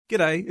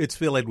G'day, it's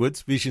Phil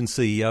Edwards, Vision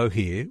CEO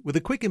here, with a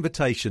quick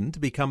invitation to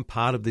become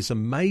part of this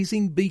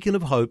amazing beacon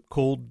of hope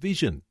called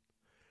Vision.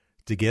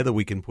 Together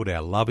we can put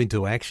our love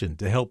into action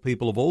to help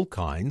people of all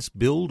kinds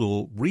build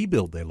or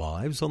rebuild their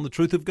lives on the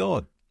truth of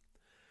God.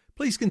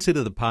 Please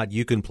consider the part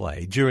you can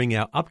play during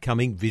our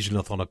upcoming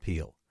Visionathon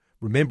appeal,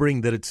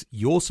 remembering that it's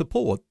your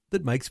support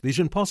that makes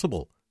Vision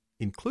possible,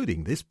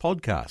 including this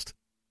podcast.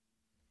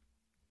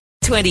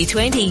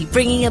 2020,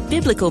 bringing a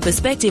biblical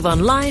perspective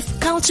on life,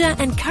 culture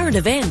and current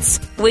events.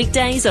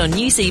 Weekdays on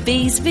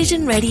UCB's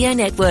Vision Radio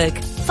Network.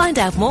 Find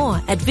out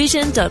more at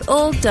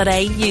vision.org.au.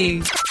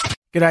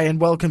 G'day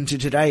and welcome to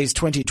today's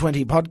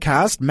 2020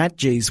 podcast. Matt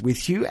G's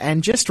with you,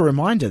 and just a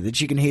reminder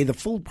that you can hear the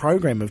full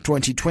program of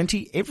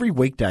 2020 every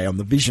weekday on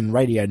the Vision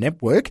Radio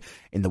Network,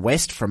 in the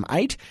West from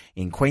 8,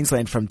 in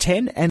Queensland from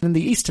 10 and in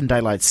the Eastern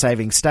Daylight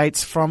Saving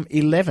States from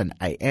 11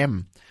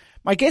 a.m.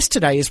 My guest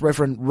today is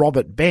Reverend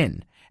Robert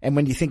Benn. And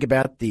when you think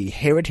about the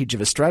heritage of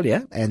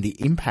Australia and the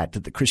impact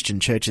that the Christian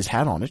church has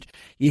had on it,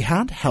 you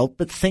can't help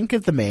but think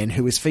of the man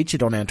who is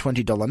featured on our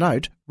 $20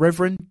 note,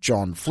 Reverend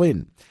John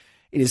Flynn.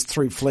 It is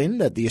through Flynn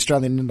that the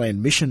Australian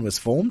Inland Mission was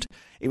formed.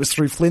 It was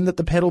through Flynn that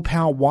the pedal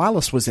power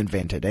wireless was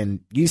invented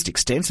and used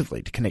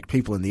extensively to connect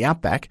people in the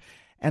outback.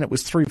 And it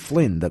was through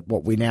Flynn that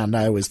what we now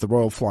know as the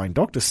Royal Flying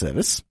Doctor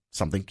Service,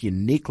 something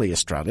uniquely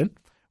Australian,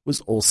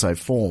 was also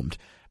formed.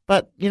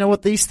 But you know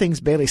what? These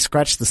things barely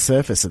scratch the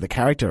surface of the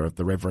character of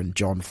the Reverend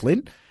John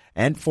Flynn.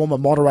 And former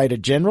Moderator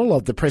General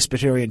of the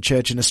Presbyterian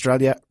Church in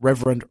Australia,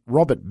 Reverend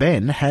Robert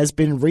Benn, has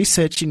been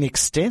researching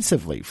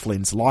extensively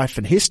Flynn's life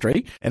and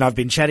history, and I've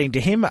been chatting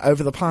to him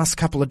over the past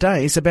couple of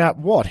days about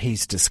what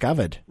he's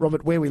discovered.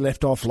 Robert, where we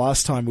left off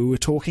last time, we were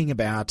talking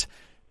about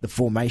the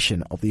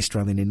formation of the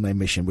Australian Inland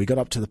Mission. We got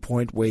up to the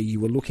point where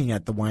you were looking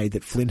at the way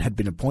that Flynn had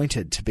been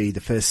appointed to be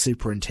the first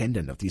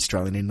superintendent of the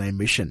Australian Inland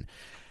Mission.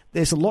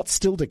 There's a lot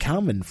still to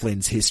come in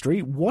Flynn's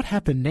history. What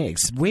happened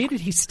next? Where did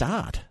he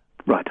start?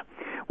 Right.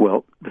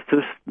 Well,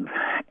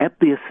 at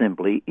the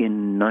Assembly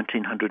in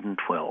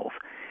 1912,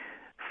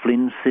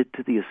 Flynn said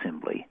to the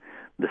Assembly,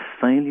 "The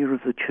failure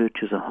of the Church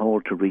as a whole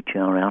to reach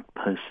our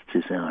outposts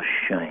is our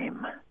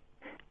shame.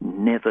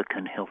 Never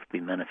can health be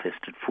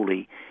manifested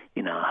fully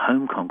in our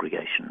home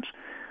congregations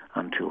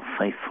until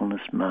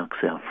faithfulness marks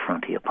our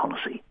frontier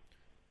policy."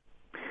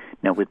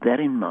 Now, with that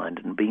in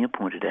mind and being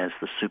appointed as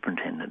the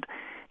superintendent,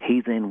 he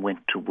then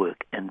went to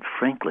work, and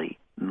frankly,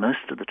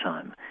 most of the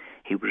time,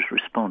 he was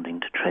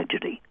responding to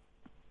tragedy.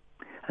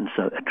 And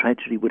so a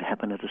tragedy would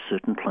happen at a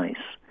certain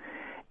place,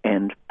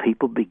 and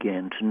people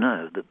began to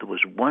know that there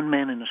was one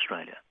man in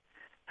Australia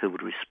who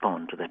would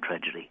respond to that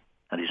tragedy,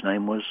 and his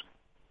name was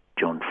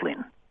John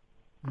Flynn.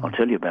 I'll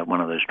tell you about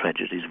one of those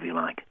tragedies if you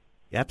like.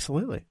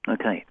 Absolutely.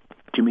 Okay,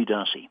 Jimmy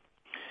Darcy.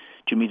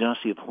 Jimmy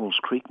Darcy of Halls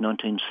Creek,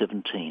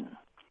 1917.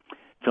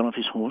 Fell off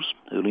his horse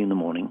early in the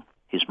morning.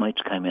 His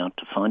mates came out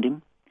to find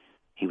him.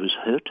 He was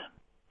hurt,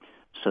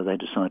 so they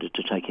decided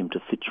to take him to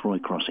Fitzroy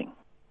Crossing,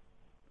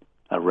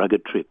 a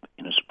rugged trip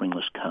in a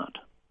springless cart.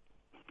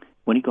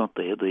 When he got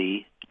there,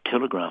 the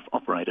telegraph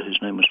operator,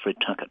 whose name was Fred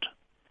Tuckett,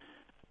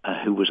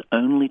 who was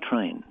only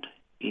trained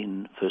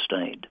in first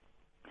aid,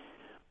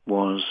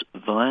 was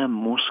via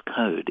Morse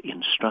code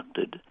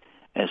instructed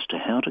as to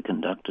how to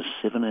conduct a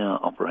 7-hour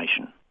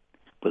operation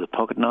with a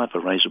pocket knife, a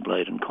razor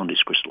blade and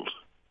Condy's crystals.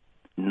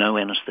 No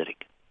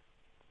anaesthetic.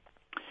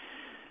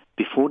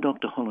 Before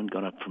Dr. Holland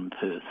got up from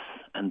Perth,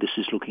 and this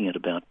is looking at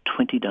about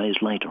 20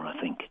 days later, I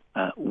think,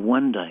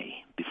 one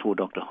day before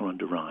Dr.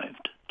 Holland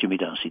arrived, Jimmy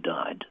Darcy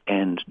died.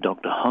 And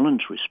Dr.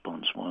 Holland's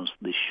response was,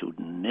 "This should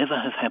never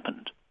have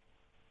happened.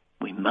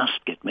 We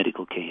must get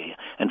medical care here.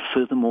 And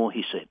furthermore,"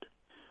 he said,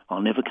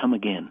 "I'll never come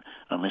again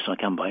unless I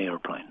come by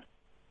aeroplane."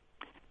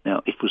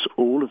 Now, it was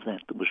all of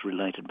that was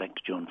related back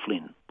to John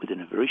Flynn.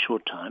 Within a very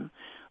short time,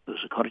 there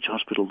was a cottage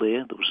hospital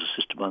there. There was a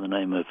sister by the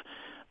name of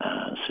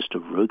Sister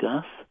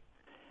Rogarth.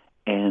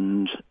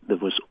 And there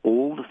was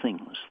all the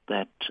things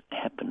that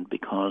happened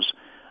because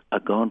a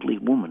godly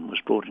woman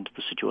was brought into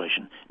the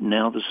situation.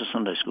 Now there's a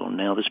Sunday school.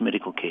 Now there's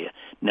medical care.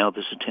 Now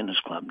there's a tennis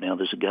club. Now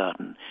there's a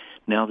garden.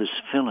 Now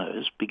there's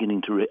fellows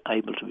beginning to be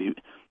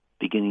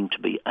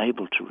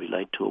able to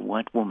relate to a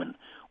white woman.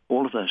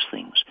 All of those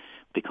things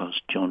because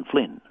John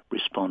Flynn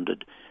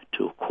responded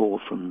to a call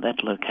from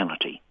that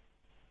locality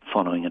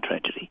following a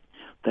tragedy.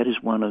 That is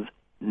one of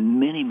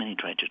many, many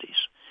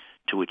tragedies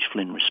to which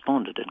Flynn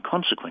responded, and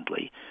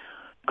consequently,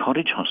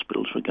 cottage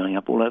hospitals were going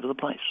up all over the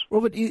place.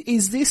 Robert,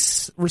 is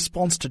this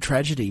response to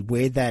tragedy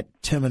where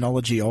that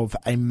terminology of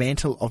a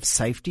mantle of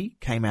safety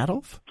came out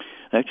of?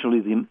 Actually,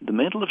 the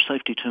mantle of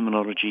safety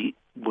terminology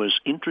was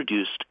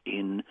introduced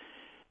in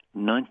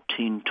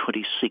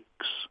 1926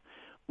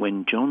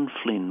 when John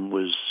Flynn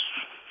was,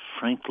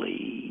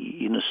 frankly,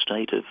 in a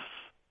state of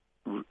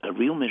a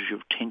real measure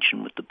of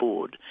tension with the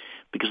board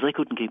because they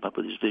couldn't keep up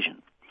with his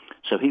vision.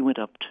 So he went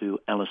up to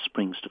Alice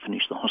Springs to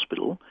finish the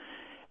hospital,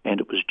 and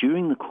it was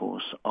during the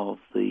course of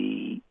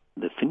the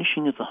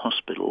finishing of the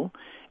hospital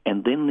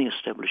and then the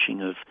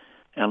establishing of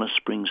Alice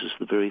Springs as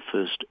the very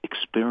first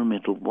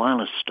experimental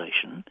wireless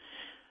station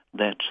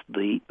that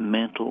the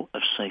mantle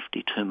of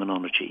safety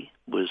terminology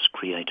was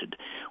created.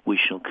 We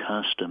shall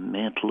cast a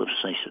mantle of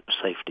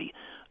safety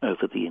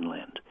over the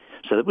inland.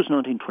 So that was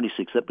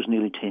 1926. That was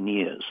nearly 10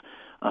 years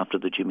after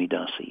the Jimmy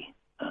Darcy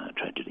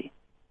tragedy.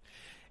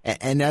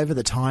 And over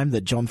the time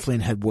that John Flynn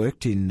had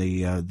worked in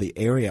the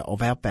area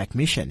of Outback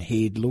Mission,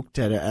 he'd looked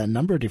at a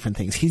number of different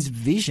things. His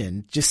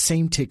vision just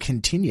seemed to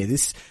continue.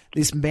 This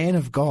man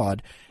of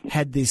God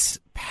had this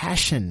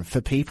passion for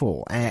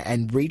people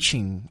and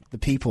reaching the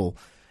people,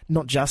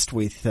 not just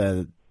with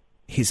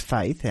his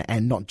faith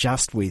and not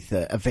just with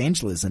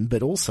evangelism,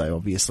 but also,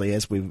 obviously,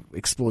 as we've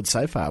explored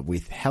so far,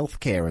 with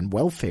healthcare and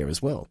welfare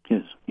as well.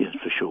 Yes,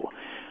 for sure.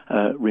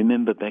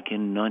 Remember back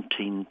in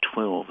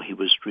 1912, he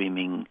was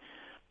dreaming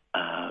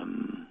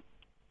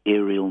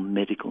aerial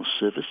medical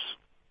service.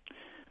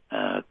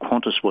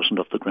 Qantas wasn't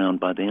off the ground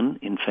by then.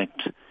 In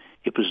fact,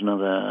 it was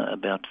another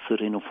about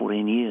 13 or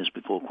 14 years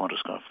before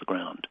Qantas got off the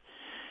ground.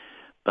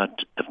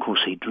 But, of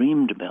course, he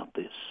dreamed about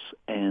this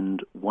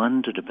and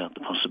wondered about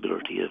the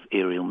possibility of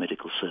aerial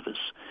medical service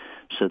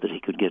so that he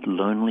could get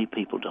lonely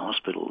people to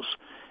hospitals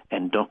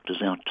and doctors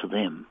out to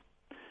them.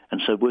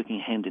 And so working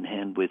hand in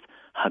hand with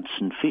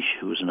Hudson Fysh,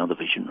 who was another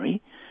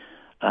visionary,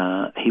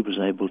 he was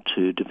able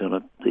to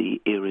develop the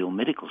aerial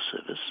medical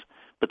service.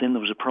 But then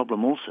there was a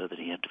problem also that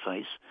he had to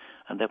face,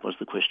 and that was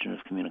the question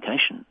of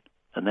communication.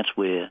 And that's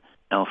where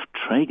Alf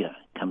Traeger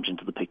comes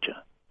into the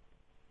picture.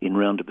 In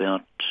round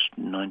about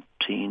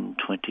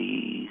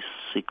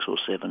 1926 or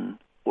 7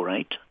 or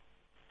 8.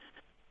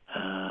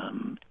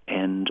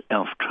 And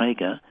Alf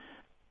Traeger,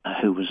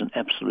 who was an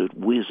absolute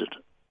whiz at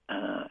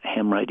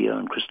ham radio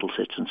and crystal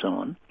sets and so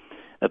on,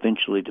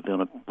 eventually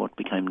developed what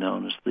became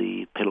known as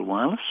the pedal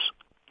wireless.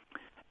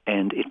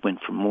 And it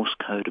went from Morse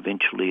code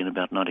eventually in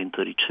about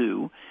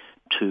 1932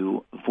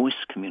 to voice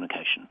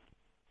communication.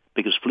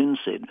 Because Flynn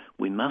said,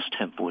 we must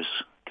have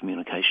voice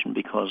communication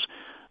because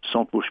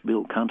Saltbush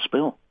Bill can't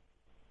spell.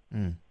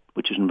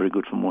 Which isn't very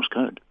good for Morse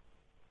code.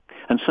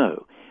 And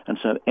so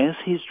as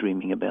he's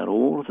dreaming about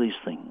all of these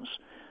things,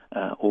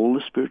 all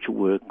the spiritual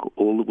work,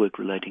 all the work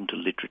relating to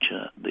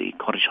literature, the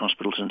cottage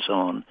hospitals and so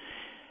on,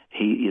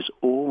 he is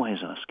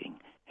always asking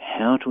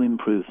how to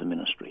improve the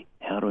ministry,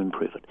 how to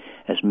improve it.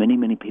 As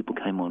many people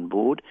came on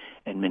board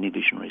and many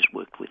visionaries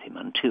worked with him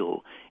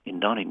until in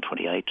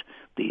 1928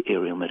 the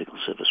aerial medical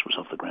service was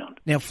off the ground.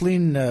 Now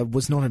Flynn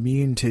was not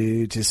immune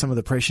to some of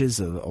the pressures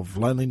of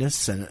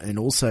loneliness and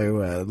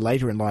also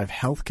later in life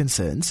health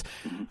concerns.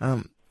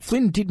 Mm-hmm.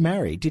 Flynn did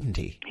marry, didn't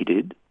he? He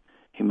did.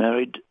 He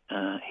married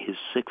his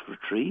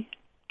secretary,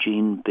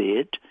 Jean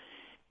Baird,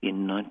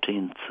 in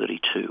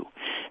 1932.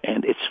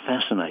 And it's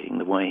fascinating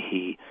the way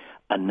he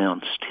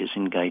announced his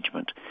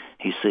engagement.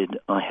 He said,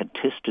 I had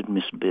tested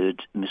Miss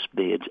Baird's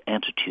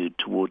attitude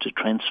towards a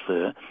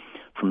transfer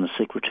from the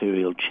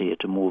secretarial chair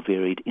to more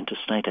varied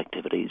interstate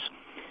activities.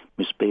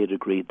 Miss Baird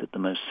agreed that the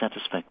most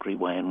satisfactory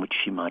way in which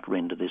she might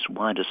render this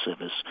wider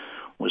service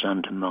was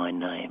under my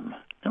name.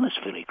 Now that's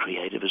fairly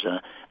creative as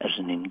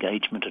an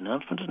engagement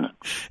announcement, isn't it?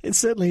 It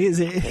certainly is.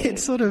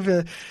 It's sort of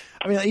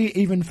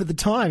even for the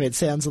time, it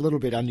sounds a little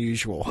bit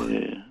unusual.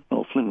 Yeah.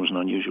 Well, Flynn was an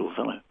unusual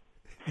fellow.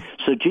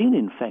 So Jean,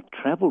 in fact,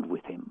 travelled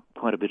with him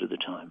quite a bit of the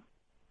time.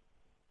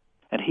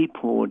 And he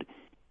poured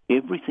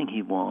everything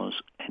he was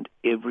and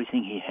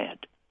everything he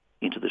had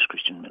into this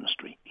Christian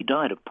ministry. He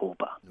died a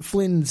pauper.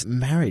 Flynn's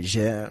marriage,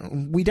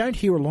 we don't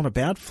hear a lot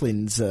about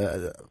Flynn's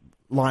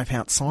life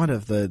outside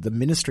of the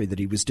ministry that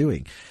he was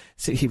doing.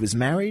 So he was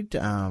married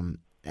and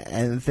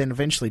then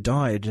eventually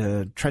died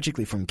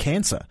tragically from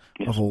cancer,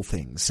 yes, of all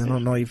things,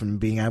 and not even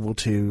being able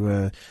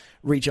to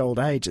reach old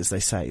age, as they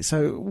say.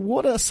 So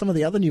what are some of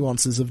the other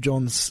nuances of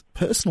John's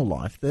personal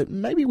life that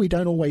maybe we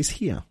don't always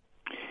hear?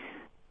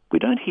 We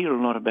don't hear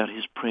a lot about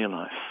his prayer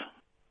life,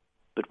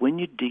 but when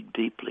you dig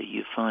deeply,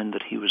 you find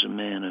that he was a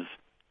man of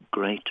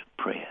great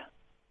prayer.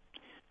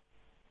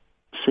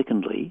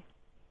 Secondly,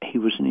 he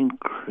was an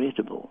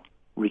incredible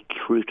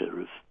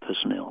recruiter of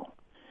personnel.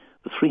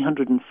 The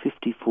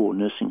 354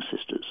 nursing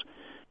sisters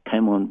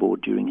came on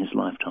board during his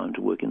lifetime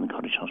to work in the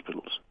cottage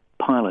hospitals.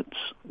 Pilots,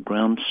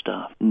 ground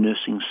staff,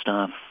 nursing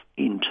staff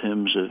in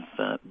terms of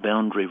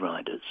boundary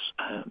riders.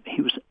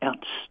 He was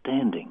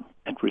outstanding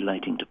at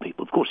relating to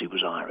people. Of course, he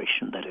was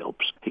Irish, and that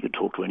helps. He could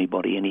talk to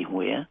anybody,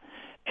 anywhere.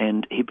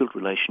 And he built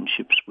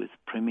relationships with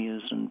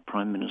premiers and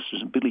prime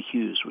ministers. And Billy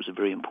Hughes was a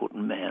very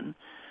important man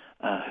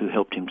who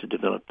helped him to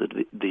develop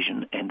the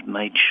vision and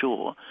made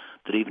sure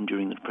that even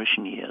during the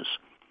Depression years,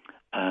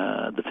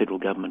 the federal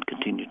government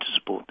continued to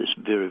support this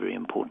very, very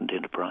important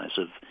enterprise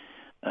of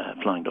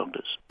flying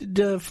doctors.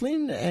 Did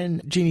Flynn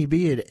and Jeannie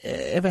Baird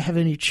ever have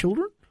any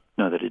children?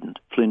 No, they didn't.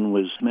 Flynn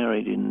was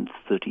married in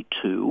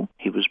 1932.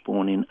 He was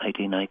born in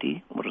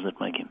 1880. What does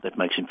that make him? That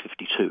makes him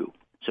 52.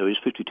 So he was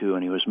 52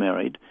 when he was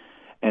married.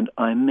 And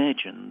I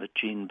imagine that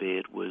Jean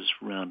Baird was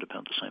round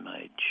about the same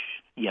age,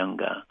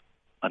 younger.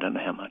 I don't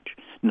know how much.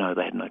 No,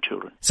 they had no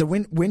children. So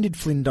when did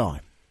Flynn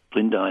die?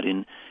 Flynn died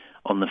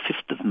on the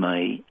 5th of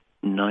May,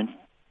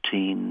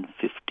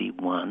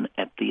 1951,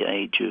 at the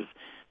age of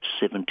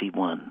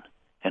 71.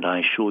 And I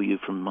assure you,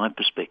 from my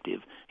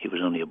perspective, he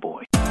was only a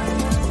boy.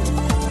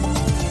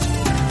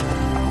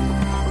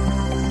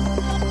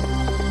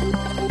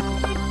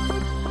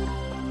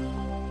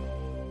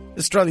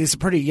 Australia's a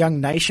pretty young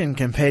nation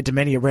compared to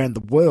many around the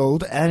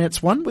world, and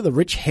it's one with a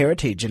rich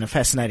heritage and a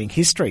fascinating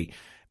history.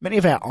 Many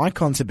of our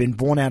icons have been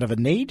born out of a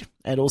need,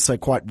 and also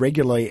quite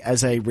regularly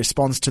as a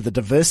response to the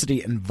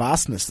diversity and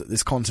vastness that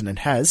this continent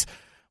has.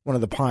 One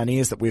of the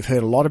pioneers that we've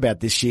heard a lot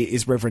about this year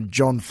is Reverend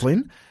John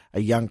Flynn,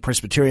 a young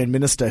Presbyterian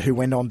minister who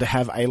went on to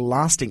have a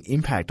lasting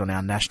impact on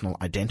our national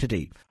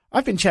identity.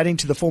 I've been chatting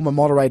to the former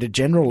Moderator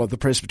General of the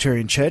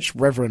Presbyterian Church,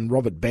 Reverend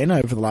Robert Benn,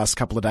 over the last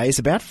couple of days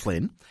about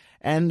Flynn,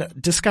 and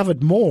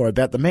discovered more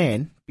about the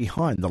man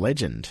behind the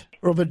legend.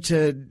 Robert,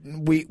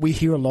 we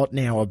hear a lot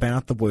now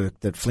about the work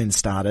that Flynn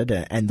started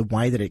and the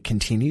way that it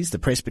continues. The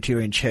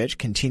Presbyterian Church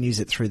continues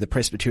it through the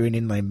Presbyterian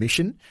Inland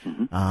Mission.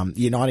 The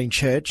Uniting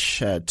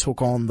Church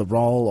took on the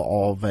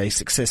role of a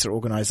successor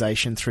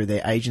organisation through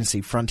their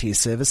agency Frontier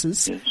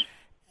Services. Yes.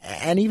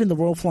 And even the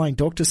Royal Flying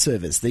Doctor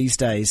Service these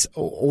days,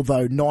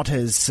 although not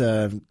as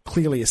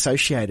clearly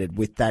associated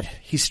with that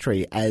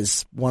history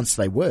as once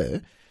they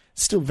were,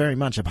 still very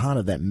much a part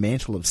of that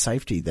mantle of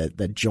safety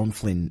that John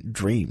Flynn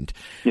dreamed.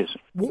 Yes.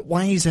 What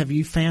ways have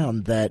you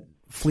found that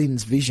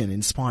Flynn's vision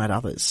inspired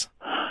others?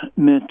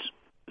 Matt,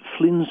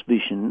 Flynn's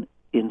vision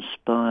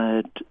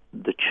inspired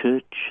the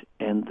church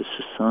and the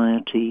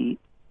society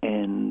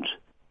and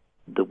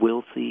the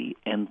wealthy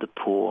and the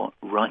poor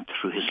right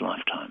through his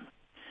lifetime.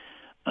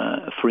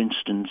 For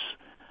instance,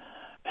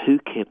 who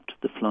kept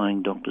the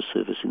Flying Doctor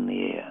Service in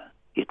the air?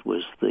 It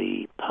was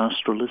the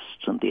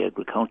pastoralists and the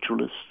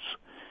agriculturalists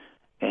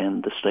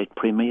and the state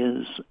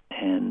premiers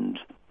and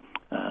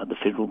the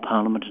federal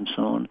parliament and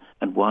so on.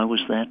 And why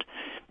was that?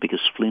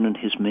 Because Flynn and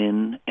his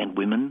men and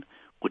women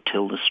would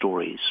tell the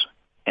stories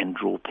and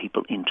draw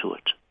people into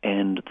it.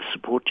 And the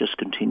support just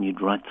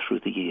continued right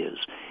through the years.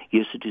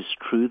 Yes, it is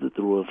true that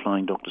the Royal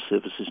Flying Doctor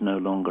Service is no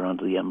longer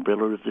under the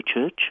umbrella of the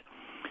church,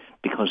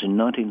 because in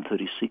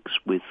 1936,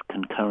 with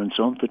concurrence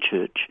of the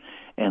church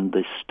and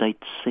the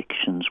state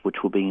sections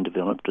which were being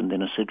developed and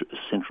then a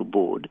central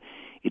board,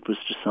 it was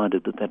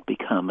decided that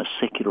become a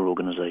secular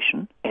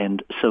organisation,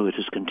 and so it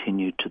has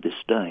continued to this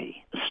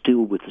day,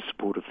 still with the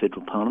support of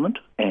federal parliament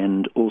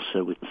and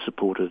also with the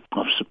support of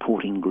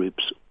supporting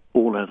groups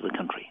all over the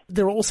country.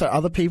 There are also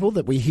other people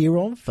that we hear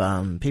of,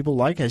 people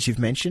like, as you've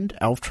mentioned,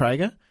 Alf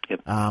Traeger.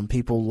 Yep.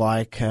 People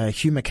like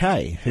Hugh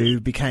Mackay, who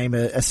became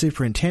a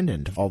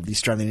superintendent of the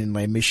Australian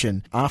Inland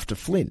Mission after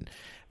Flynn.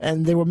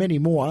 And there were many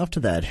more after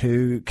that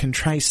who can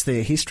trace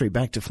their history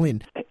back to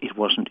Flynn. It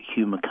wasn't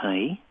Hugh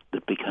Mackay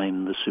that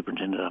became the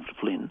superintendent after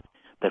Flynn.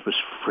 That was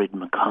Fred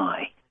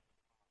Mackay.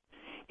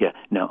 Yeah,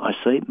 now I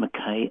say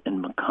Mackay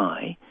and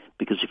Mackay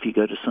because if you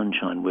go to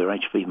Sunshine where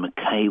H.V.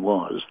 Mackay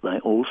was, they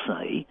all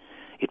say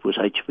it was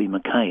H.V.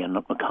 Mackay and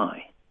not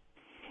Mackay.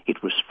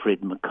 It was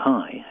Fred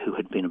Mackay who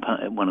had been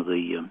one of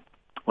the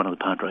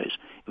padres.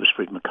 It was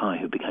Fred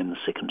Mackay who became the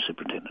second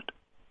superintendent.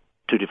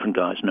 Two different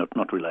guys,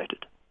 not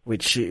related.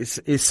 Which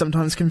is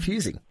sometimes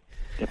confusing.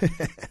 Yep.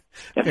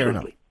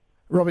 Absolutely.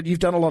 Robert, you've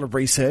done a lot of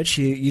research.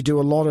 You do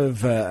a lot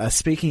of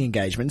speaking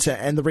engagements,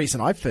 and the reason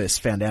I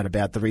first found out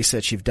about the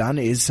research you've done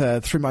is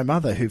through my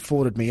mother, who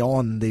forwarded me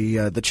on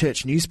the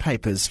church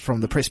newspapers from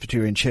the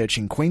Presbyterian Church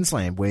in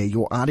Queensland, where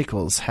your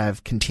articles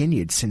have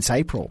continued since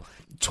April,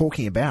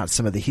 talking about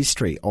some of the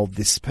history of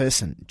this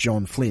person,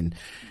 John Flynn.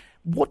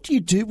 What do you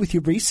do with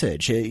your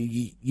research?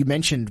 You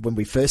mentioned when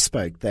we first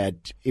spoke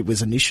that it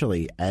was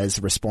initially as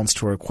a response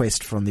to a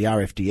request from the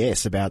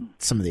RFDS about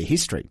some of their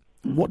history.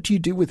 What do you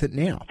do with it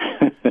now?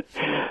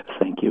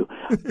 Thank you.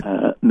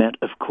 Matt,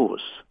 of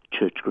course,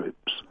 church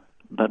groups.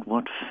 But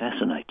what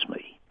fascinates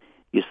me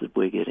is that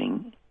we're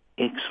getting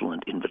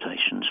excellent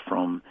invitations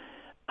from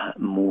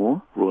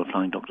more Royal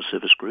Flying Doctor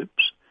Service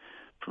groups,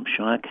 from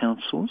shire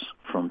councils,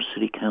 from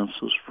city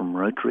councils, from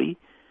Rotary,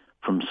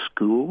 from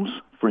schools.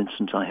 For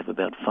instance, I have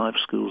about 5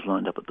 schools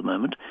lined up at the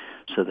moment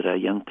so that our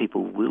young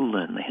people will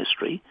learn the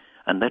history,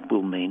 and that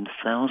will mean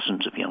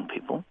thousands of young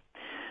people.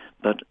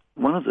 But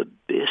one of the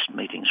best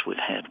meetings we've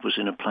had was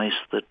in a place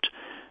that,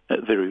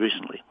 very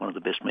recently, one of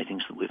the best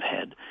meetings that we've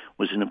had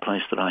was in a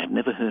place that I had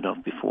never heard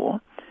of before,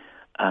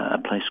 a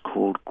place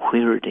called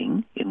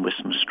Quairading in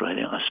Western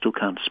Australia. I still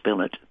can't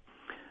spell it,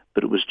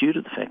 but it was due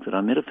to the fact that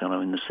I met a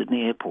fellow in the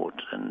Sydney airport,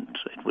 and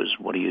it was,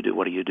 what do you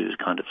do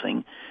kind of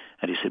thing.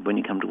 And he said, when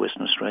you come to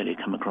Western Australia,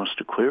 come across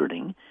to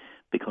Quairading,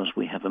 because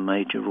we have a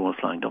major Royal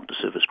Flying Doctor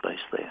Service base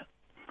there.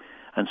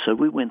 And so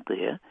we went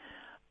there,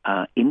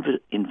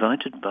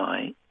 invited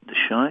by the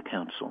Shire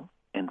Council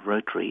and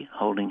Rotary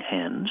holding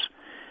hands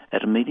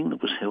at a meeting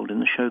that was held in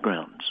the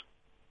showgrounds.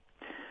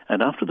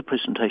 And after the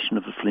presentation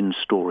of the Flynn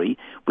story,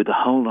 with a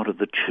whole lot of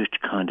the church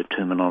kind of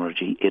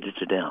terminology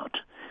edited out,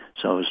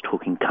 so I was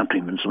talking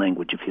countryman's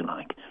language, if you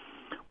like,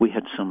 we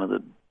had some of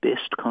the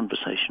best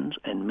conversations,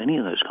 and many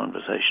of those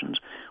conversations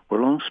were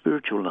along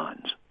spiritual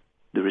lines.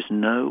 There is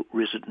no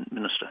resident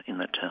minister in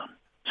that town.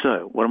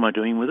 So what am I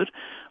doing with it?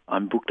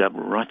 I'm booked up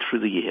right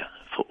through the year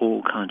for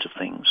all kinds of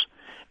things.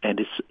 And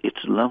it's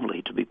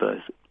lovely to be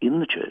both in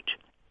the church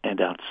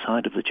and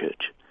outside of the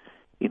church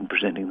in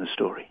presenting the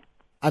story.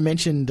 I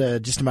mentioned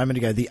just a moment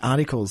ago the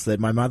articles that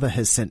my mother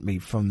has sent me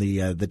from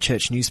the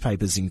church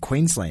newspapers in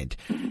Queensland.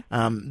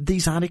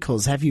 These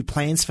articles, have you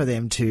plans for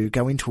them to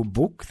go into a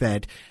book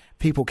that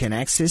people can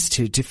access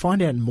to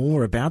find out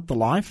more about the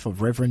life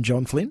of Reverend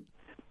John Flynn?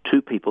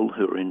 Two people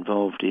who are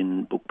involved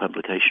in book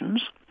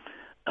publications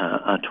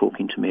are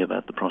talking to me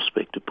about the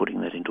prospect of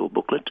putting that into a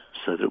booklet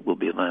so that it will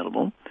be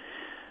available.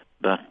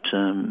 But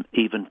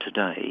even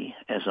today,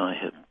 as I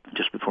have,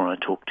 just before I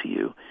talk to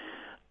you,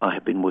 I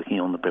have been working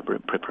on the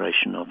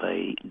preparation of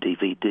a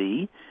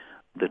DVD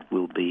that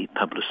will be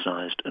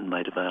publicised and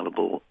made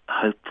available,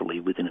 hopefully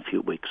within a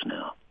few weeks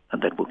now,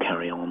 and that will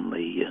carry on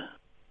the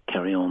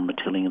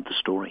telling of the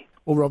story.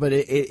 Well, Robert,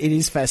 it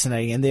is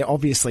fascinating, and there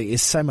obviously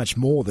is so much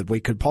more that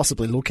we could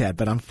possibly look at,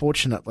 but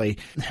unfortunately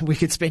we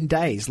could spend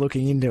days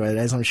looking into it,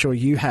 as I'm sure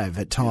you have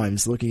at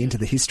times, looking into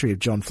the history of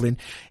John Flynn.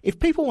 If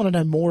people want to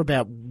know more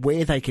about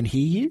where they can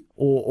hear you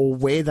or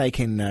where they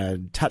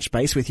can touch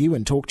base with you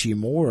and talk to you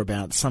more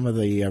about some of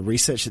the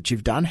research that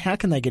you've done, how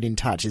can they get in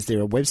touch? Is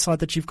there a website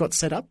that you've got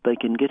set up? They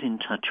can get in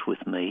touch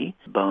with me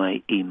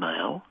by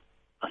email.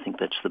 I think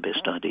that's the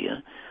best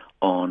idea,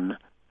 on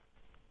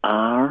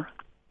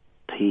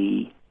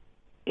rpfbenn,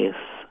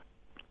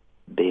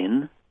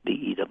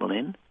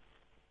 B-E-N-N,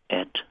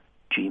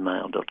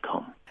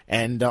 @gmail.com.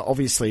 And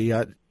obviously,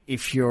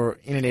 if you're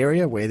in an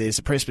area where there's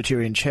a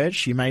Presbyterian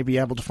church, you may be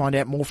able to find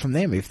out more from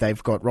them if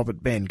they've got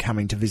Robert Benn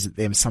coming to visit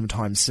them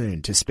sometime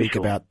soon to speak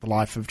about the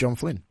life of John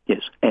Flynn.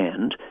 Yes,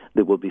 and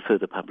there will be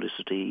further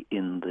publicity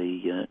in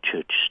the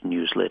church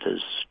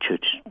newsletters,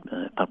 church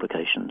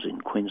publications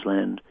in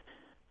Queensland,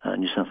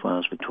 New South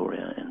Wales,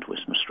 Victoria and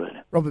Western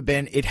Australia. Robert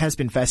Benn, it has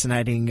been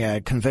fascinating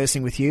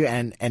conversing with you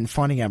and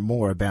finding out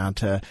more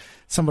about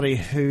somebody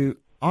who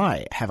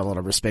I have a lot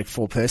of respect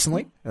for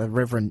personally,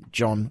 Reverend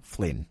John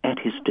Flynn. At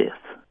his death,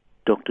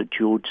 Dr.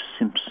 George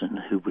Simpson,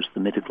 who was the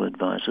medical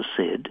advisor,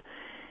 said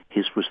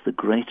his was the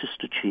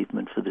greatest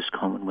achievement for this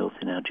Commonwealth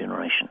in our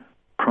generation.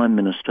 Prime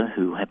Minister,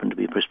 who happened to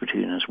be a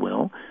Presbyterian as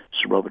well,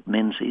 Sir Robert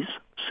Menzies,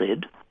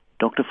 said,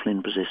 Dr.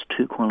 Flynn possessed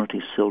two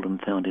qualities seldom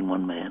found in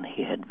one man.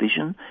 He had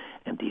vision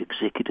and the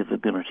executive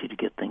ability to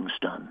get things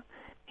done.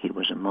 He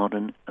was a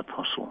modern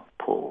Apostle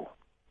Paul.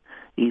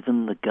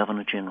 Even the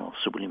Governor-General,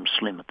 Sir William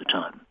Slim at the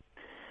time,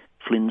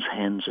 Flynn's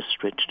hands are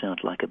stretched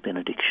out like a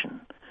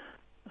benediction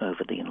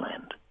over the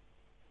inland.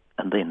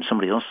 And then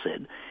somebody else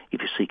said,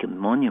 if you seek a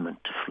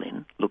monument to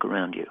Flynn, look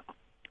around you.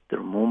 There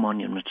are more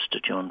monuments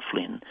to John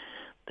Flynn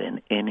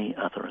than any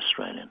other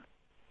Australian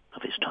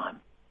of his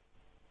time.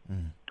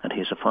 And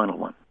here's a final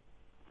one.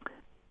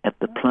 At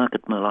the plaque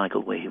at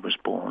Malagal, where he was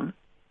born,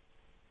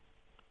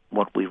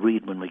 what we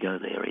read when we go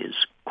there is,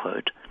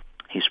 quote,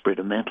 he spread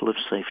a mantle of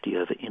safety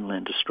over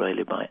inland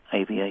Australia by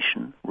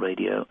aviation,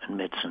 radio and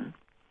medicine,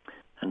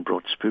 and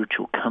brought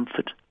spiritual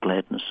comfort,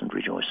 gladness and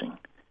rejoicing.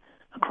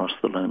 Across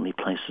the lonely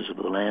places of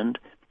the land,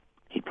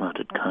 he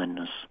planted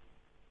kindness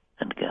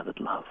and gathered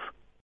love.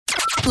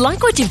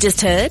 Like what you've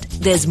just heard?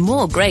 There's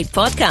more great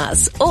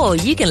podcasts, or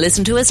you can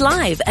listen to us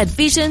live at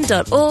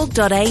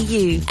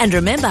vision.org.au. And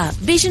remember,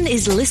 Vision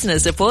is listener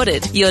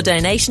supported. Your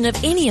donation of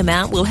any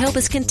amount will help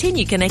us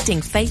continue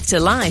connecting faith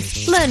to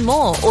life. Learn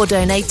more or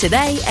donate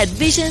today at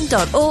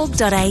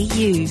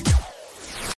vision.org.au.